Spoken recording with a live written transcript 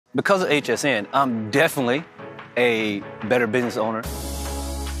Because of HSN, I'm definitely a better business owner.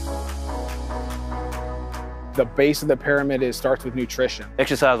 The base of the pyramid starts with nutrition.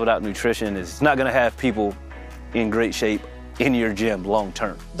 Exercise without nutrition is not going to have people in great shape in your gym long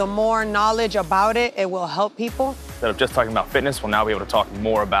term. The more knowledge about it, it will help people. Instead of just talking about fitness, we'll now be able to talk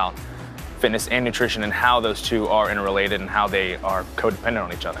more about fitness and nutrition and how those two are interrelated and how they are codependent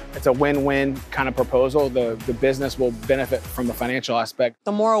on each other. It's a win-win kind of proposal. The business will benefit from the financial aspect.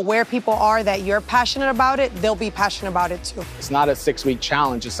 The more aware people are that you're passionate about it, they'll be passionate about it too. It's not a 6-week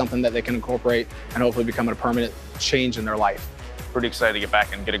challenge. It's something that they can incorporate and hopefully become a permanent change in their life. Pretty excited to get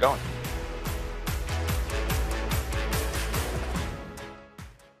back and get it going.